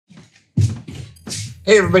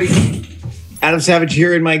Hey, everybody. Adam Savage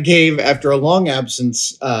here in my cave after a long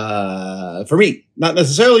absence for me. Not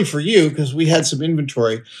necessarily for you, because we had some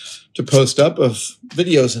inventory to post up of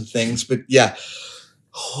videos and things. But yeah,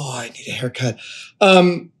 I need a haircut.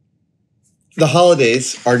 The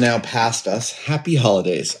holidays are now past us. Happy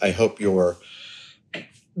holidays. I hope your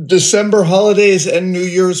December holidays and New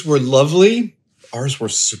Year's were lovely. Ours were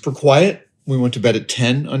super quiet. We went to bed at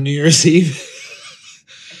 10 on New Year's Eve.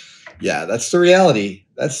 Yeah, that's the reality.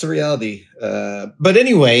 That's the reality. But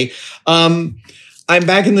anyway, I'm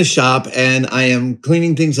back in the shop and I am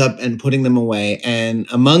cleaning things up and putting them away. And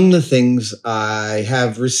among the things I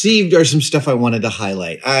have received are some stuff I wanted to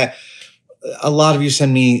highlight. A lot of you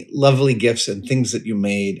send me lovely gifts and things that you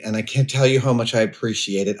made, and I can't tell you how much I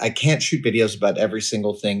appreciate it. I can't shoot videos about every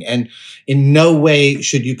single thing, and in no way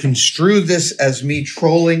should you construe this as me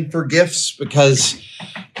trolling for gifts, because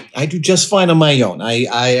I do just fine on my own. I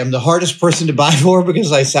am the hardest person to buy for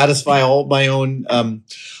because I satisfy all my own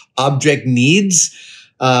object needs,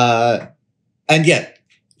 and yet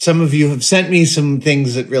some of you have sent me some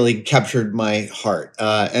things that really captured my heart.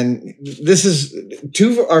 And this is,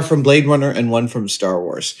 two are from Blade Runner and one from Star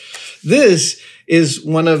Wars. This is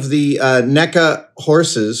one of the NECA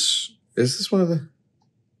horses. Is this one of the?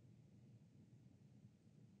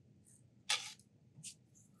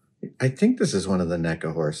 I think this is one of the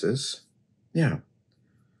NECA horses. Yeah,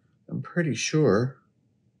 I'm pretty sure.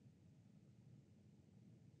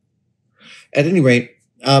 At any rate,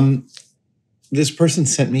 this person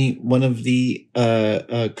sent me one of the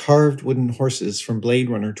carved wooden horses from Blade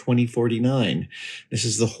Runner 2049. This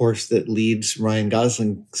is the horse that leads Ryan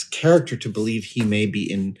Gosling's character to believe he may be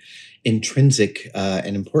intrinsic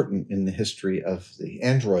and important in the history of the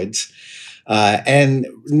androids. And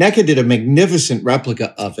NECA did a magnificent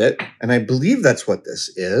replica of it, and I believe that's what this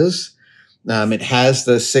is. It has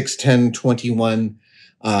the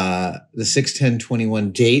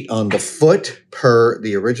 6/10/21 date on the foot per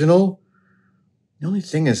the original. The only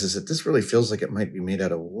thing is that this really feels like it might be made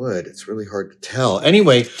out of wood. It's really hard to tell.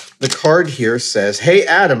 Anyway, the card here says, "Hey,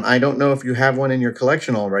 Adam, I don't know if you have one in your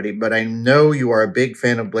collection already, but I know you are a big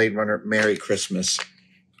fan of Blade Runner. Merry Christmas,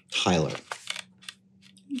 Tyler."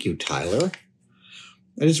 Thank you, Tyler.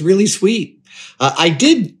 That is really sweet. I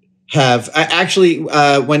did have,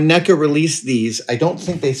 when NECA released these, I don't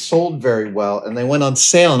think they sold very well, and they went on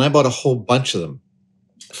sale, and I bought a whole bunch of them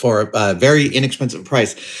for a very inexpensive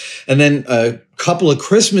price. And then a couple of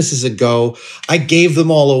Christmases ago, I gave them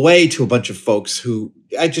all away to a bunch of folks who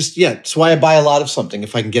it's why I buy a lot of something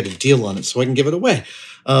if I can get a deal on it so I can give it away.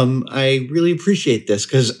 I really appreciate this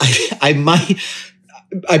because I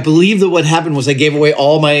believe that what happened was I gave away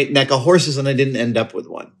all my NECA horses and I didn't end up with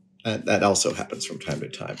one. That also happens from time to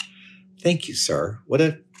time. Thank you, sir. What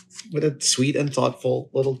a sweet and thoughtful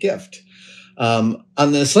little gift. On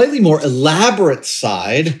the slightly more elaborate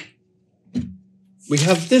side, we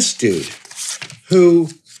have this dude who,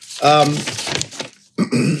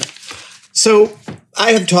 so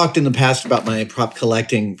I have talked in the past about my prop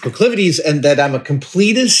collecting proclivities and that I'm a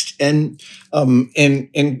completist and in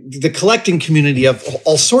the collecting community of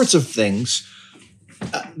all sorts of things.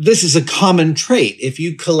 This is a common trait. If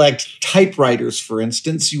you collect typewriters, for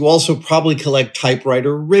instance, you also probably collect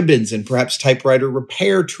typewriter ribbons and perhaps typewriter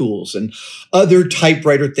repair tools and other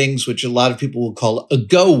typewriter things, which a lot of people will call a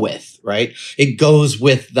go with, right? It goes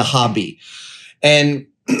with the hobby. And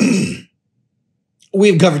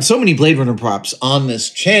we've covered so many Blade Runner props on this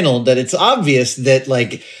channel that it's obvious that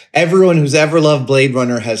like everyone who's ever loved Blade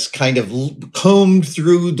Runner has kind of combed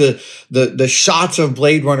through the shots of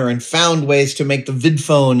Blade Runner and found ways to make the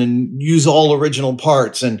vidphone and use all original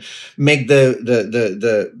parts and make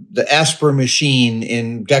the Esper machine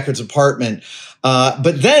in Deckard's apartment.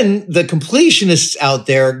 But then the completionists out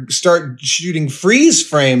there start shooting freeze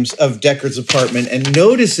frames of Deckard's apartment and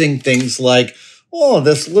noticing things like, oh,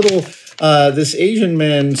 this little this Asian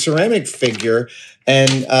man ceramic figure.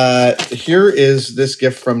 And here is this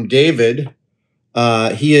gift from David.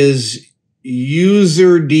 He is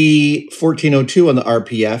user D1402 on the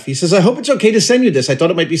RPF. He says, I hope it's okay to send you this. I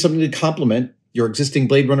thought it might be something to complement your existing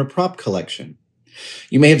Blade Runner prop collection.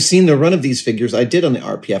 You may have seen the run of these figures I did on the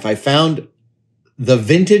RPF. I found the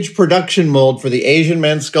vintage production mold for the Asian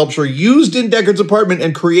man sculpture used in Deckard's apartment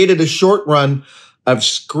and created a short run of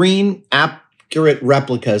screen accurate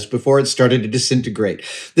replicas before it started to disintegrate.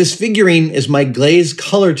 This figurine is my glaze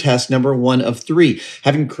color test number 1 of 3.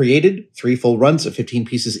 Having created 3 full runs of 15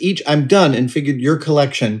 pieces each, I'm done and figured your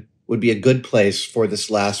collection would be a good place for this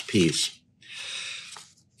last piece.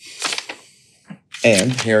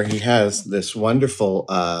 And here he has this wonderful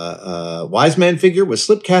wise man figure was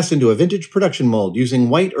slip cast into a vintage production mold using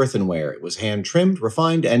white earthenware. It was hand trimmed,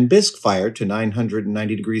 refined, and bisque fired to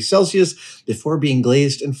 990 degrees Celsius before being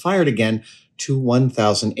glazed and fired again to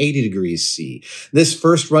 1080 degrees C. This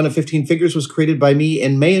first run of 15 figures was created by me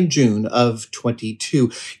in May and June of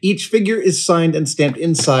 22. Each figure is signed and stamped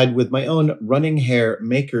inside with my own running hair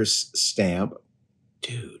maker's stamp.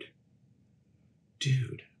 Dude,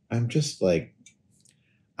 I'm just like,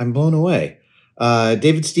 I'm blown away.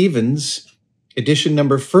 David Stevens, edition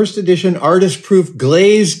number, first edition, artist proof,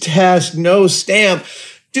 glazed test, no stamp.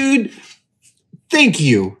 Dude, thank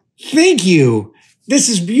you. Thank you. This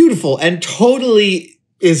is beautiful and totally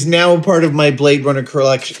is now part of my Blade Runner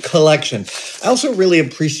collection. I also really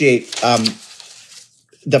appreciate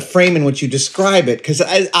the frame in which you describe it, because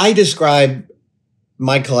I describe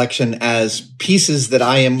my collection as pieces that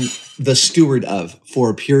I am the steward of for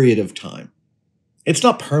a period of time. It's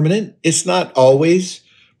not permanent. It's not always,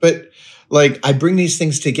 but like I bring these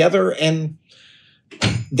things together and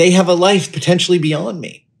they have a life potentially beyond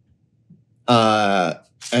me.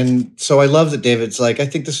 And so I love that David's like, I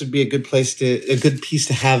think this would be a good piece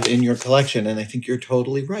to have in your collection. And I think you're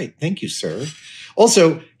totally right. Thank you, sir.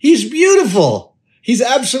 Also, he's beautiful. He's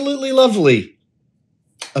absolutely lovely.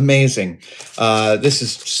 Amazing. This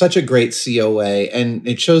is such a great COA and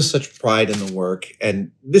it shows such pride in the work.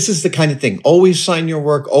 And this is the kind of thing. Always sign your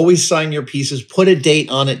work, always sign your pieces, put a date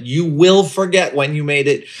on it. You will forget when you made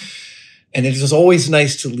it. And it is always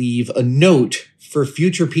nice to leave a note for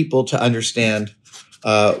future people to understand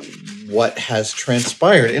what has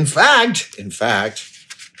transpired. In fact,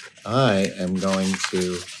 I am going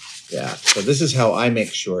to, so this is how I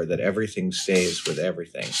make sure that everything stays with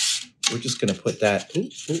everything. We're just going to put that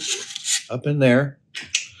up in there.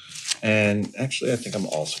 And actually, I think I'm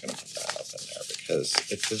also going to put that up in there because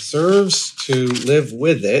it deserves to live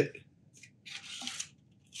with it.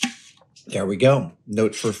 There we go.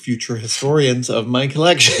 Note for future historians of my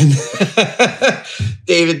collection.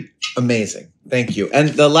 David, amazing. Thank you. And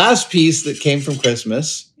the last piece that came from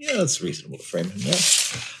Christmas, that's reasonable to frame him there,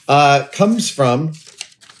 comes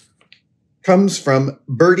from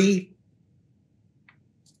Birdie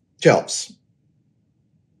Jelps.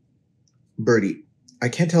 Birdie. I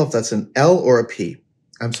can't tell if that's an L or a P.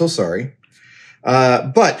 I'm so sorry.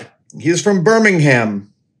 But he's from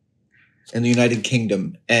Birmingham in the United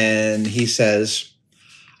Kingdom. And he says,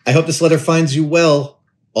 I hope this letter finds you well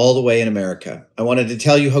all the way in America. I wanted to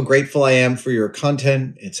tell you how grateful I am for your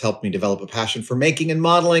content. It's helped me develop a passion for making and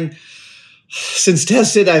modeling. Since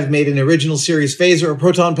tested, I've made an original series phaser, a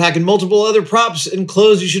proton pack, and multiple other props.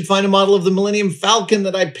 Enclosed, you should find a model of the Millennium Falcon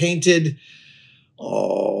that I painted.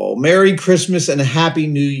 Oh, Merry Christmas and a Happy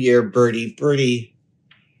New Year, Birdie. Birdie,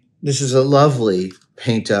 this is a lovely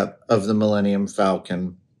paint-up of the Millennium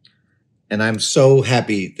Falcon. And I'm so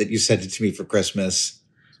happy that you sent it to me for Christmas.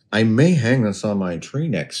 I may hang this on my tree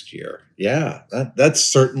next year. Yeah, that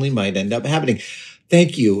certainly might end up happening.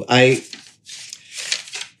 Thank you. Oh,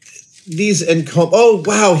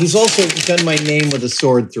 wow. He's also done my name with a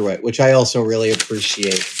sword through it, which I also really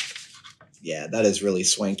appreciate. Yeah, that is really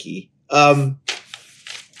swanky. I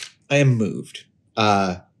am moved.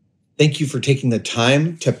 Thank you for taking the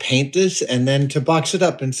time to paint this and then to box it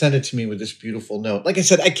up and send it to me with this beautiful note. Like I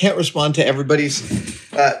said, I can't respond to everybody's,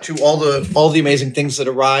 to all the amazing things that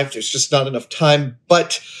arrived. There's just not enough time.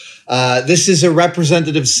 But this is a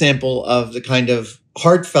representative sample of the kind of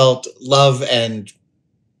heartfelt love and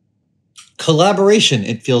collaboration,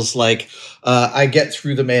 it feels like, I get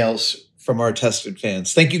through the mails from our tested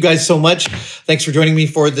fans. Thank you guys so much. Thanks for joining me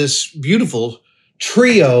for this beautiful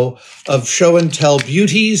trio of show and tell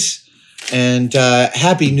beauties. And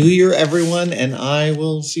Happy New Year, everyone. And I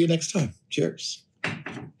will see you next time. Cheers.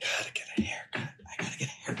 Gotta get a haircut.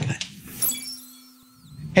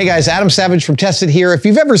 Hey guys, Adam Savage from Tested here. If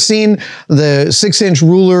you've ever seen the 6-inch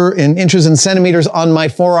ruler in inches and centimeters on my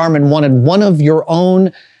forearm and wanted one of your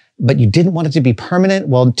own, but you didn't want it to be permanent,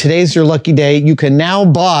 well, today's your lucky day. You can now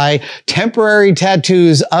buy temporary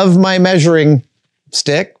tattoos of my measuring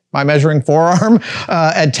stick, my measuring forearm,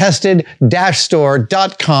 at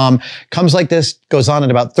tested-store.com. Comes like this, goes on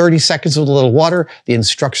in about 30 seconds with a little water. The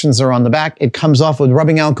instructions are on the back. It comes off with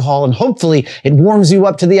rubbing alcohol, and hopefully it warms you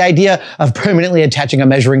up to the idea of permanently attaching a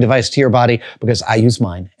measuring device to your body, because I use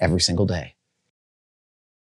mine every single day.